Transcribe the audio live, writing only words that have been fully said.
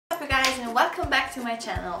and welcome back to my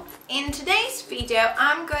channel. In today's video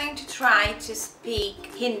I'm going to try to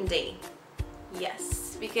speak Hindi.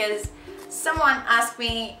 Yes, because someone asked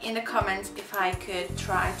me in the comments if I could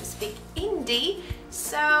try to speak Hindi,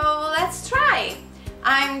 so let's try.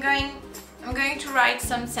 I'm going to write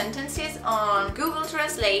some sentences on Google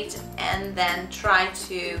Translate and then try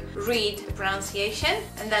to read the pronunciation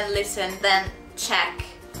and then listen, then check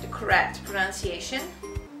the correct pronunciation.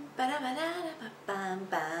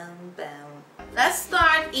 Let's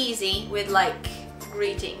start easy with like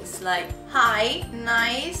greetings, like hi,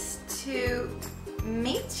 nice to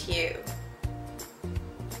meet you.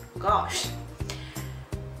 Gosh.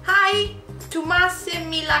 Hi, tu masse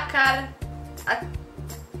mi la car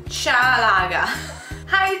achalaga.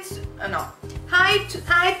 Hi,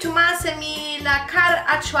 tu masse mi la car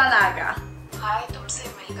achalaga. Hi, तुमसे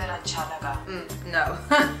मिलकर अच्छा लगा. No.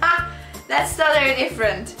 That's totally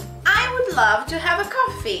different. I would love to have a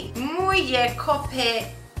coffee. Mujhe coffee.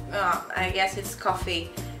 Oh, I guess it's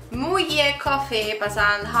coffee. Mujhe coffee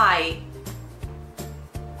pasand hai.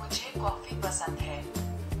 मुझे coffee पसंद है.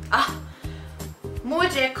 Ah.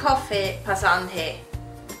 Mujhe coffee pasand hai.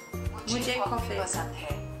 मुझे coffee पसंद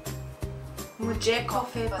है. Mujhe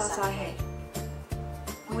coffee pasand hai.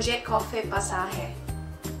 Mujhe coffee pasand hai.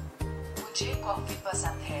 मुझे coffee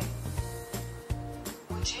पसंद है.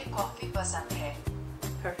 मुझे कॉफी पसंद है.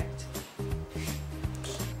 Perfect.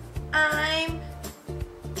 I'm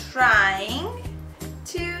trying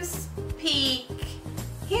to speak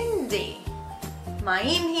Hindi. मैं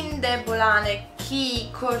हिंदी बोलने की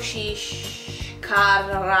कोशिश कर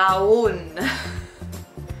रहा हूँ.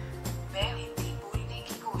 मैं हिंदी बोलने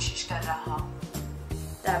की कोशिश कर रहा हूँ.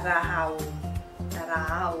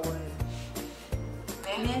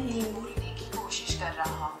 मैं हिंदी बोलने की कोशिश कर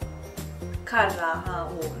रहा हूँ.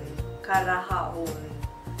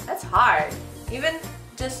 That's hard. Even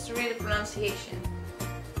just read the pronunciation.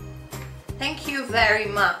 Thank you very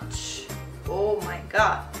much. Oh my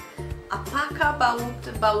god. Apaka baut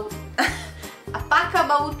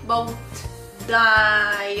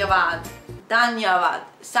Danyavad. Danyavad.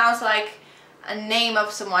 Sounds like a name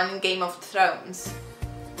of someone in Game of Thrones.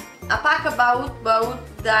 Apaka baut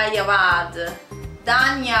Danyavad.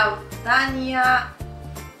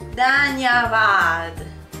 Danyavad.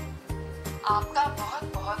 आपका बहुत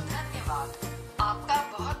बहुत धन्यवाद. आपका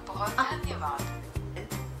बहुत बहुत धन्यवाद.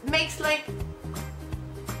 Makes like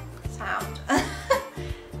sound.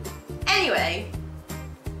 Anyway,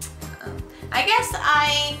 I guess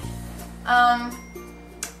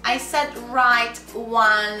I said right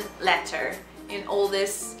one letter in all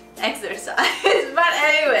this exercise, but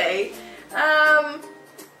anyway,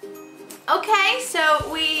 okay, so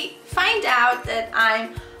we find out that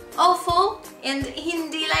I'm awful in the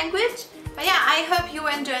Hindi language. But yeah, I hope you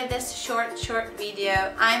enjoyed this short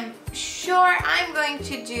video. I'm sure I'm going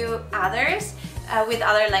to do others with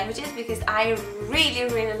other languages because I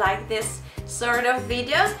really like this sort of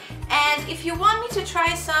videos. And if you want me to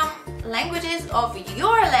try some languages of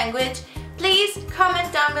your language, please comment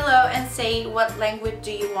down below and say what language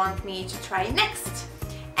do you want me to try next.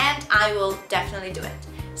 And I will definitely do it.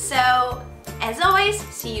 So, as always,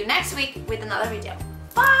 see you next week with another video.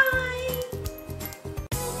 Bye!